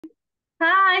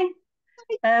Hi,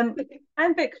 um,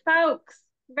 I'm Vic Foulkes,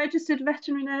 registered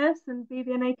veterinary nurse and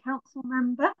BVNA Council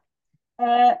Member.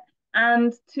 Uh,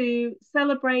 and to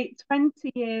celebrate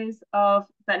 20 years of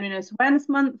Veterinary Nursing Awareness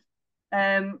Month,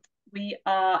 um, we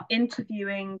are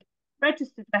interviewing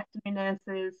registered veterinary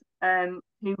nurses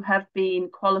who have been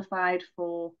qualified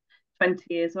for 20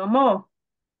 years or more.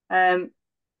 Um,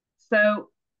 so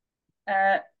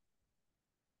uh,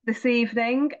 this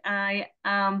evening, I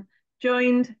am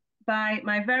joined by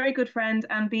my very good friend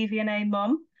and BVNA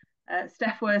mum,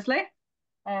 Steph Worsley.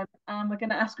 And we're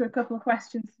going to ask her a couple of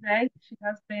questions today. She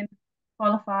has been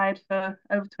qualified for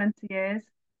over 20 years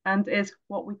and is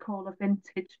what we call a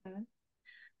vintage nurse.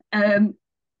 Um,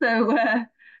 so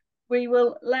we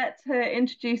will let her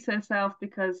introduce herself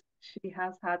because she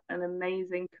has had an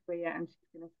amazing career and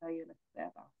she's going to tell you a little bit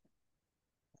about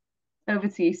it. Over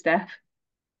to you, Steph.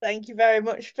 Thank you very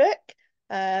much, Vic.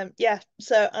 Yeah,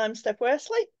 so I'm Steph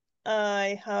Worsley.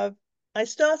 I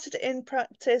started in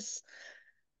practice.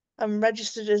 I'm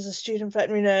registered as a student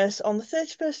veterinary nurse on the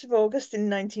 31st of August in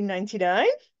 1999.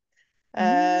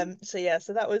 Mm.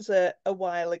 So that was a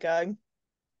while ago.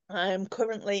 I'm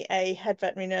currently a head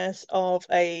veterinary nurse of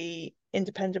a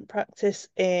independent practice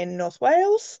in North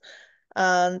Wales,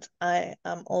 and I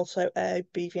am also a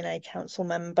BVNA Council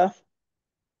member.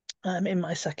 I'm in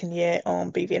my second year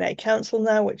on BVNA Council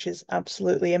now, which is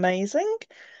absolutely amazing.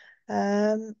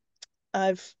 Um,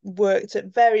 I've worked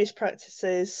at various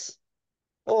practices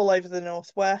all over the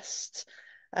Northwest,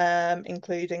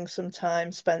 including some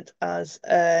time spent as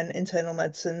an internal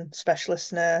medicine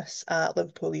specialist nurse at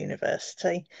Liverpool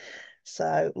University.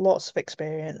 So lots of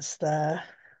experience there.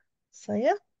 So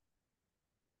yeah.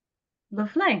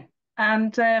 Lovely.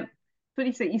 And what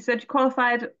you said you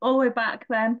qualified all the way back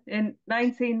then in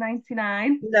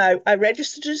 1999. No, I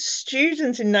registered as a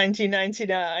student in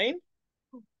 1999.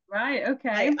 Right, I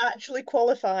okay. actually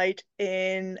qualified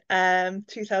in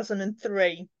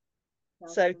 2003.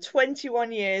 So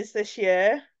 21 years this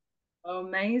year. Oh,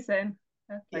 amazing.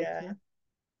 Fair play to Yeah. you.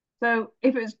 So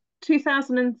if it was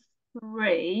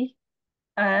 2003,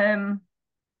 um,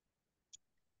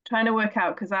 trying to work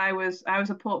out because I was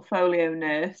a portfolio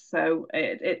nurse, so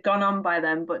it gone on by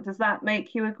then. But does that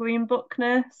make you a green book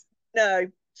nurse? No.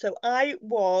 So I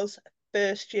was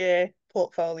first year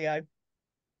portfolio.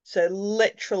 So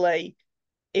literally,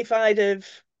 if I'd have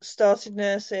started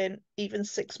nursing even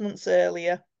 6 months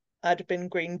earlier, I'd have been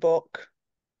Green Book.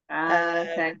 Ah,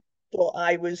 okay. But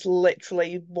I was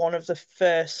literally one of the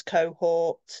first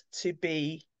cohort to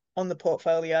be on the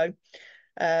portfolio.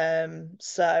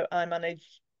 So I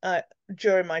managed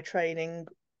during my training,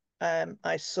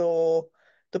 I saw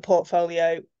the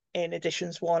portfolio in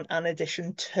editions one and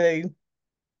edition two.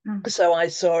 Mm. So I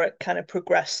saw it kind of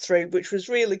progress through, which was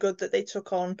really good that they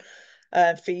took on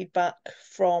feedback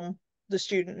from the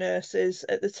student nurses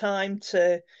at the time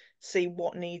to see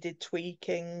what needed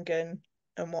tweaking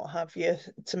and what have you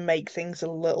to make things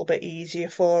a little bit easier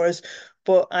for us.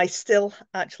 But I still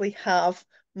actually have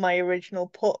my original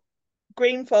put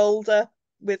green folder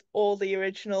with all the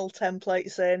original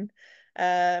templates in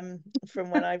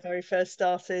from when I very first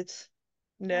started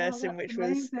Oh, nursing, that's which was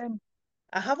amazing.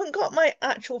 I haven't got my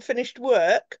actual finished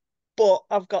work, but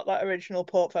I've got that original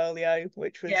portfolio,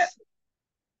 which Yeah. was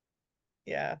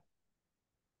yeah,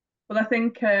 Well, I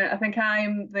think I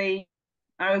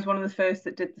was one of the first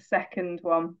that did the second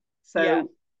one. yeah,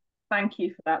 So thank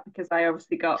you for that because I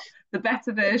obviously got the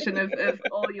better version of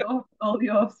all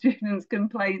your students'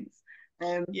 complaints.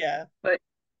 Um, yeah, but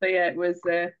but yeah,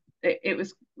 it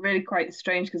was really quite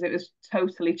strange because it was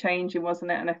totally changing,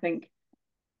 wasn't it? And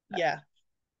yeah,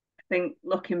 I think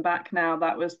looking back now,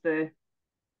 that was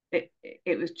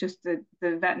it was just the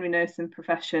veterinary nursing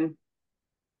profession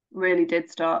really did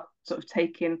start sort of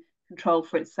taking control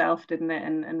for itself, didn't it?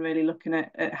 And really looking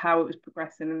at how it was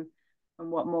progressing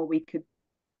and what more we could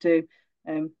do,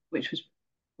 which was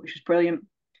brilliant.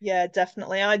 yeah,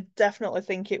 definitely. I definitely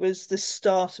think it was the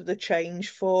start of the change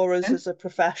for us as a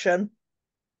profession.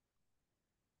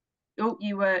 Oh,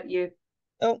 you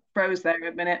Oh, froze there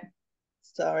a minute.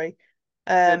 sorry.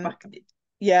 You're Um, back.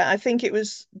 yeah, I think it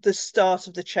was the start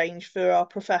of the change for our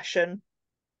profession,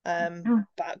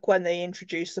 back when they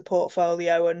introduced the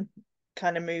portfolio and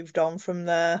kind of moved on from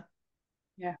there.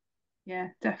 Yeah, yeah,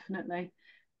 definitely,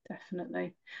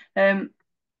 definitely. Um,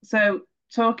 so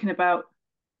talking about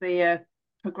the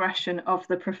progression of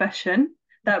the profession,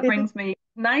 that brings me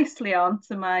nicely on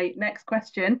to my next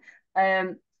question.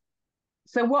 Um,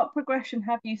 so what progression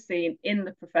have you seen in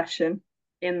the profession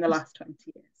in the last 20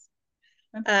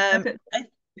 years? I Um, don't, I,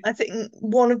 I think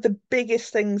one of the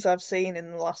biggest things I've seen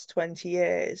in the last 20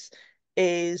 years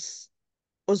is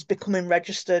us becoming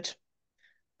registered.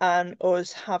 and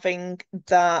us having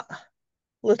that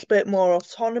little bit more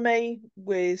autonomy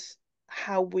with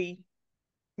how we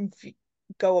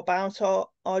go about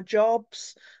our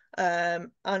jobs.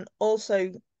 And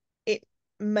also it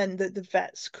meant that the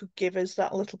vets could give us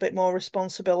that little bit more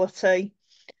responsibility.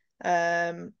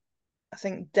 I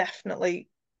think definitely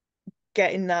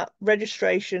getting that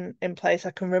registration in place.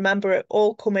 I can remember it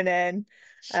all coming in,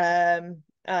 and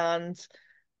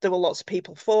there were lots of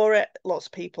people for it, lots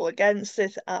of people against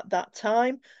it at that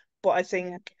time. But I Yeah.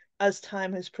 think as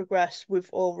time has progressed, we've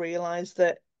all realised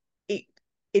that it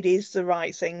it is the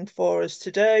right thing for us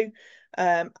to do.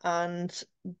 And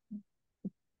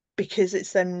because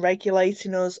it's then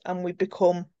regulating us and we've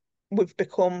become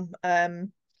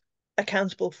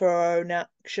accountable for our own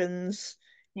actions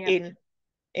Yeah.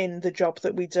 in the job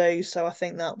that we do. So I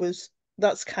think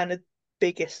that's kind of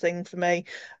biggest thing for me.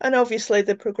 And obviously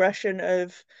the progression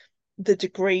of the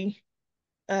degree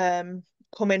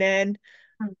coming in.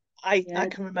 I Yeah.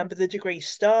 can remember the degree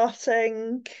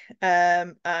starting,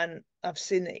 and I've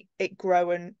seen it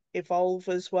grow and evolve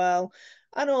as well.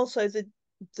 And also the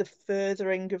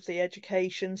furthering of the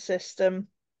education system.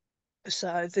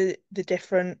 So the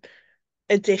different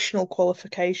additional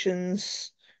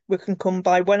qualifications we can come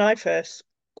by. When I first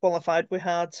qualified, we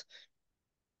had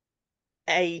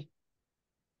a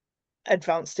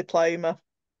advanced diploma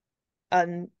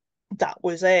and that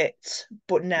was it.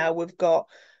 But Yeah. now we've got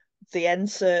the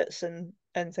inserts and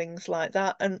things like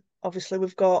that, and obviously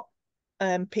we've got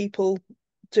people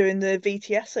doing the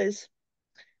VTSs,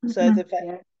 so the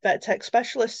Yeah. vet tech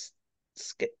specialist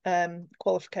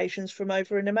qualifications from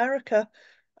over in America,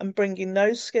 and bringing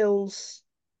those skills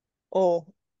or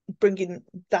bringing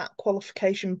that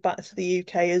qualification back to the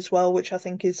UK as well, which I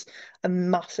think is a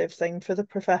massive thing for the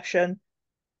profession.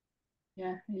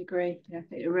 Yeah, I agree. Yeah,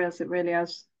 it really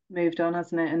has moved on,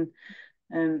 hasn't it?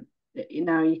 And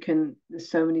now you can, there's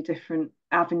so many different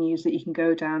avenues that you can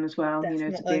go down as well, to be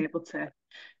Definitely. able to,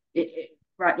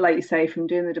 right, like you say, from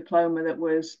doing the diploma that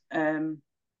was,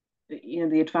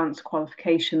 the advanced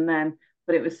qualification then,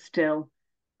 but it was still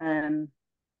um,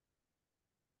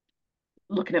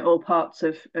 looking at all parts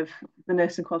of the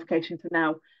nursing qualification to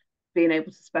now being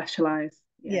able to specialise.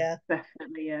 Yeah, Yeah,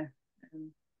 definitely. Yeah,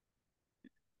 um,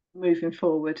 moving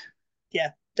forward.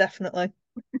 yeah, definitely.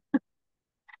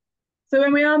 So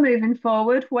when we are moving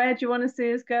forward, where do you want to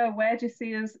see us go? Where do you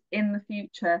see us in the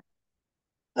future?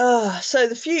 So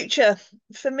the future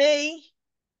for me,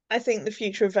 I think the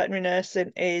future of veterinary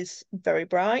nursing is very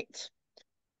bright.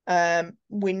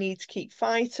 We need to keep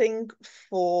fighting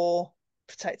for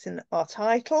protecting our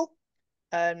title,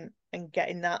 and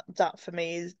getting that for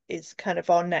me is kind of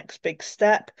our next big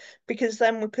step, because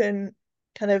then we can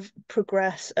kind of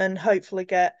progress and hopefully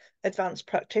get advanced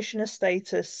practitioner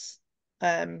status,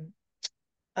 um,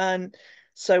 and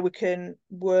so we can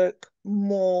work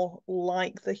more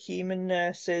like the human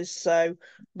nurses. So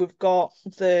we've got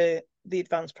the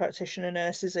advanced practitioner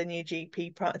nurses in your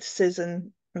GP practices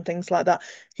and things like that,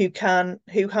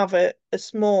 who have a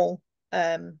small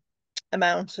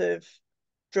amount of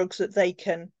drugs that they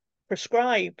can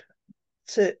prescribe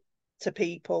to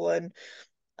people. And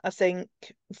I think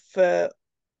for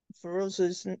us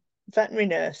as veterinary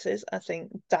nurses, I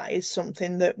think that is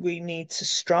something that we need to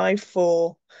strive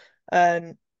for,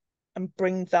 and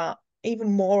bring that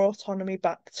even more autonomy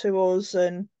back to us,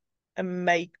 and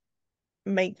make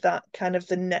that kind of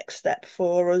the next step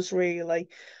for us really.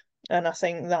 And I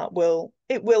think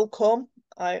it will come.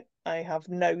 I have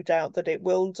no doubt that it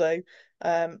will do.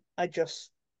 I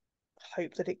just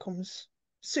hope that it comes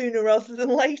sooner rather than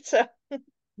later.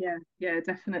 Yeah, yeah,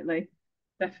 definitely,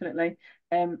 definitely.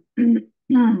 Um,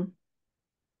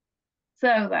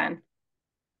 so then,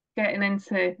 getting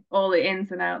into all the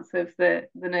ins and outs of the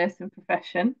nursing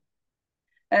profession,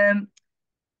 um,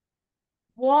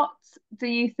 what do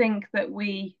you think that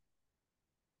we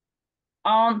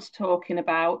aren't talking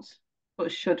about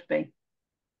but should be?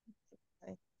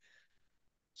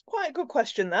 It's quite a good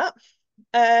question, that.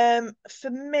 For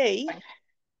me,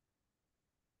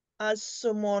 as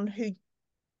someone who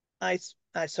I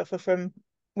suffer from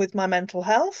with my mental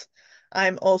health,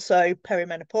 I'm also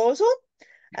perimenopausal.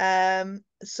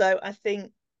 So I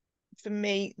think for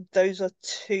me, those are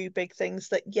two big things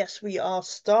that, yes, we are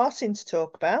starting to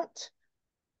talk about,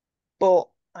 but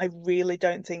I really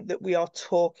don't think that we are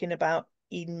talking about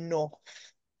enough,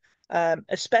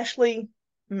 especially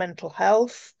mental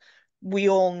health. We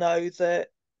all know that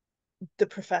the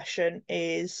profession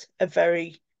is a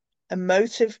very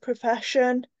emotive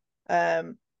profession.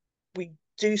 We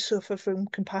do suffer from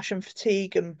compassion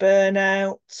fatigue and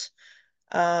burnout,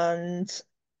 and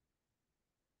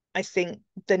I think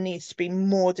there needs to be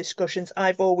more discussions.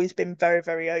 I've always been very,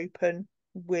 very open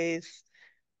with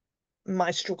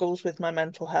my struggles with my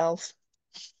mental health,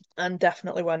 and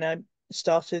definitely when I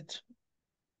started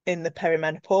in the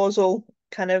perimenopausal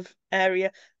kind of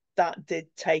area, that did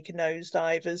take a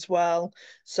nosedive as well.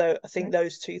 So I think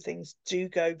those two things do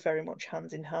go very much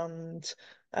hand in hand.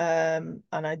 And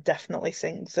I definitely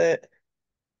think that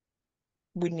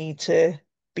we need to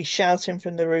be shouting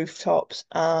from the rooftops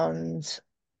and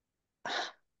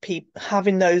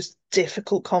having those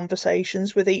difficult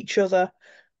conversations with each other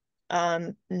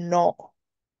and not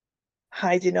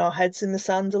hiding our heads in the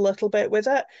sand a little bit with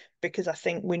it, because I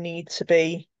think we need to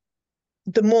be,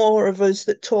 the more of us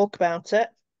that talk about it,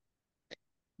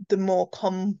 the more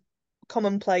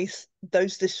commonplace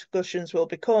those discussions will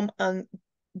become, and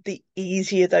the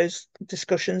easier those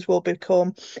discussions will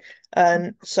become.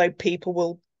 And so people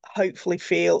will hopefully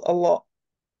feel a lot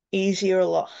easier, a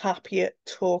lot happier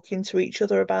talking to each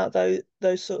other about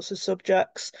those sorts of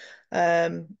subjects.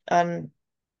 And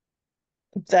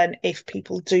then if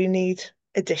people do need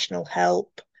additional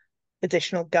help,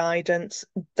 additional guidance,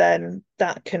 then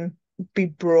that can be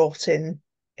brought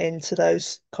into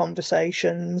those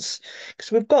conversations,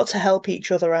 because we've got to help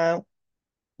each other out.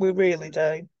 We really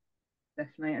do.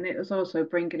 Definitely. And it was also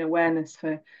bringing awareness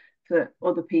for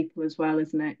other people as well,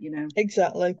 isn't it?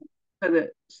 Exactly.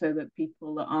 So that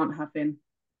people that aren't having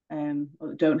or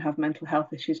that don't have mental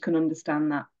health issues can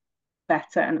understand that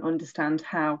better and understand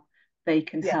how they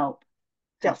can Yeah, help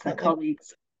their definitely.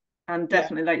 colleagues. And Yeah,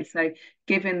 definitely, like you say,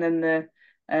 giving them the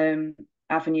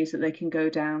avenues that they can go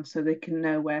down so they can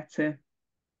know where to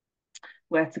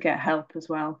get help as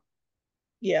well.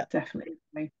 yeah. Definitely.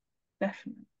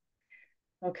 Definitely.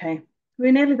 Okay.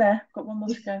 We're nearly there. Got one more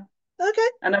to go. Okay.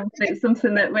 And obviously it's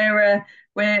something that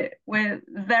we're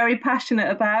very passionate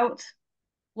about.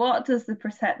 What does the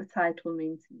protect the title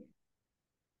mean to you?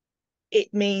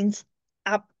 It means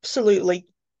absolutely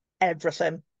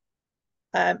everything.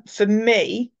 For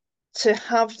me, to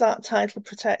have that title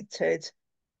protected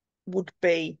would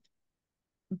be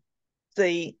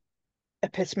the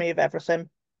epitome of everything.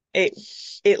 It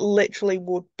it literally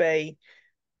would be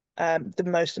the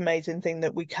most amazing thing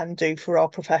that we can do for our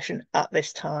profession at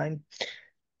this time.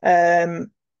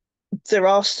 Um, there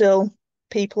are still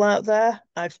people out there.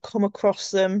 I've come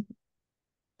across them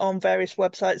on various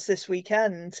websites this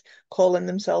weekend calling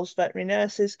themselves veterinary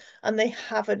nurses, and they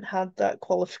haven't had that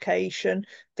qualification.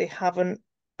 They haven't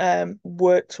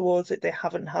worked towards it. They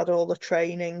haven't had all the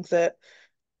training that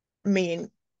me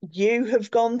and you have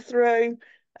gone through.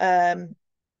 Um,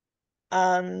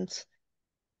 and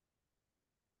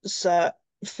so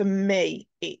for me,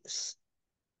 it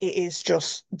is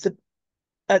just the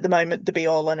at the moment the be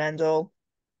all and end all.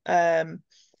 Um,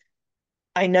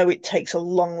 I know it takes a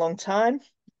long, long time.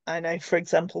 I know, for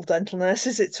example, dental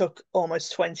nurses, it took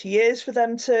almost 20 years for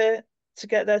them to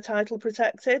get their title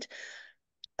protected.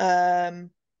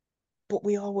 Um, but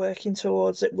we are working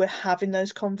towards it. We're having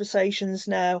those conversations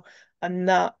now, and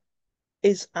that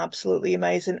is absolutely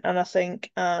amazing. And I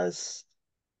think as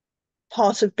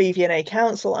part of BVNA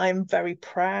Council, I'm very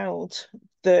proud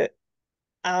that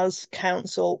as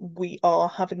council, we are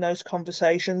having those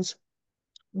conversations.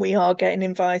 We are getting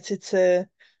invited to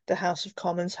the House of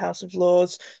Commons, House of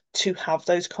Lords, to have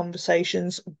those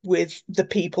conversations with the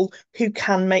people who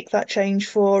can make that change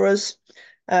for us.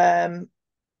 Um,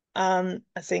 and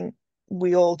I think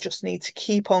we all just need to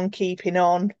keep on keeping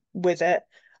on with it,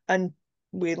 and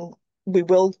we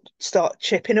will start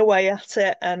chipping away at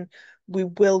it, and we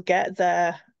will get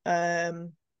there. There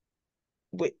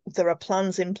are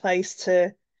plans in place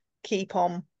to keep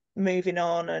on moving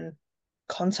on and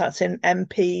contacting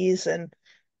MPs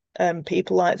and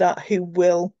people like that who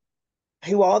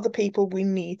are the people we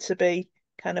need to be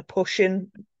kind of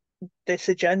pushing this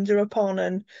agenda upon,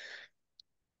 and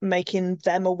making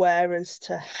them aware as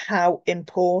to how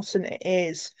important it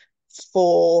is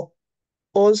for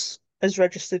us as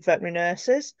registered veterinary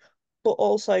nurses, but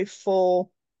also for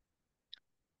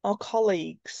our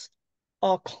colleagues,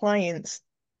 our clients,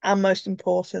 and most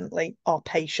importantly, our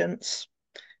patients,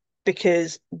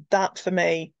 because that for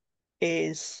me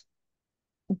is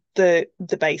the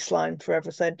baseline for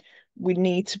everything. We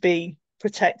need to be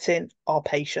protecting our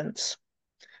patients,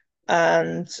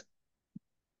 and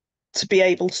to be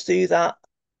able to do that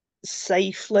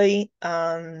safely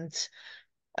and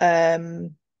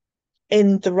um,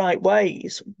 in the right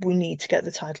ways, we need to get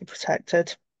the title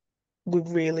protected. We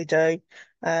really do.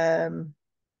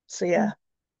 So yeah,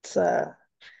 it's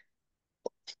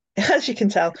as you can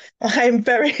tell, I'm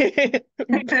very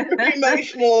very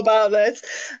emotional about this.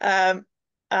 And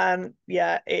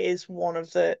yeah, it is one of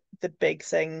the big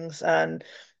things. And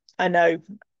I know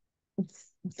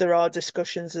there are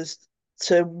discussions as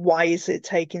to why is it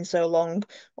taking so long,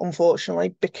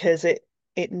 unfortunately, because it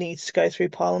needs to go through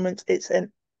Parliament. It's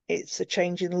a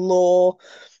change in law.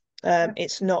 Yeah.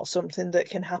 It's not something that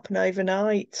can happen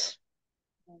overnight.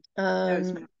 No, it's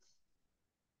Um, not.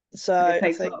 so And it I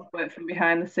takes a think, lot of work from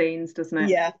behind the scenes, doesn't it?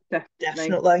 yeah, Definitely.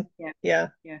 definitely. Yeah. Yeah.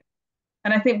 Yeah.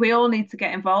 And I think we all need to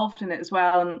get involved in it as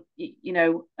well. And you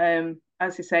know,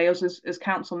 as you say, us as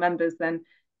council members, then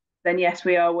yes,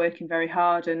 we are working very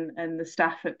hard, and the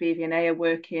staff at BVNA are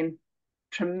working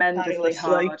tremendously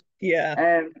Tirelessly. hard.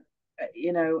 Yeah. Um,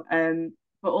 you know,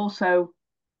 but also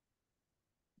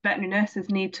veterinary nurses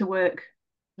need to work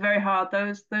very hard.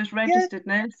 Those Yeah. registered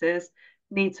nurses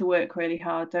need to work really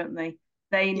hard, don't they?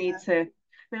 They need Yeah. to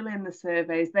fill in the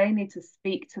surveys. They need to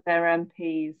speak to their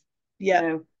MPs. You Yeah.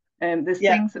 know, there's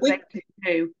Yeah. things that they can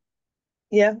do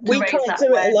to We raise can't that do it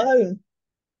awareness. alone.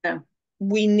 No,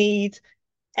 We need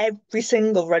every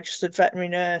single registered veterinary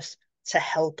nurse to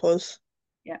help us.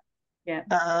 yeah, yeah.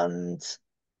 And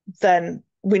then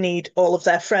we need all of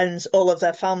their friends, all of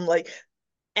their family,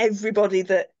 everybody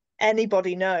that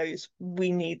anybody knows.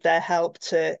 We need their help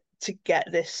to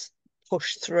get this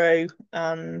pushed through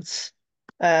and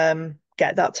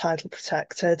get that title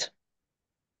protected.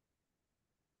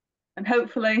 And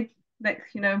hopefully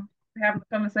next, we have a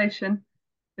conversation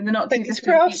in the not too Fingers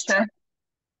distant crossed. future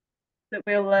that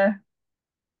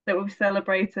we'll be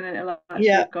celebrating and it'll actually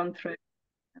Yeah, have gone through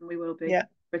and we will be yeah.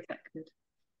 protected.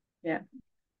 Yeah.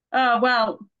 Oh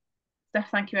well, Steph,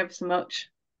 thank you ever so much.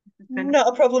 It's been Not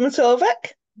a problem at all,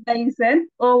 Vic. amazing.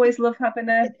 Always love having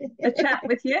a chat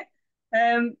with you.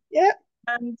 Um, Yeah,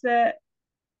 and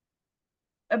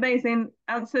amazing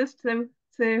answers to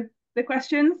the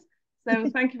questions. So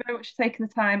thank you very much for taking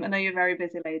the time. I know you're a very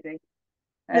busy lady.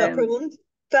 not a Um, problem.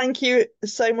 Thank you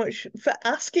so much for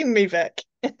asking me, Vic.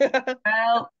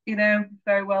 well,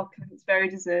 very welcome. It's very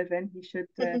deserving. You should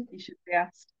be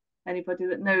asked. Anybody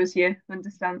that knows you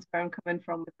understands where I'm coming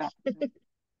from with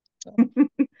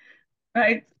that.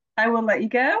 Right, I will let you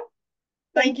go.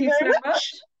 Thank Thank you you very so much.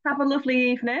 much. Have a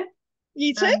lovely evening,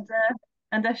 You too.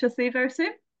 and I shall see you very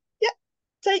soon. Yeah,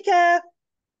 take care.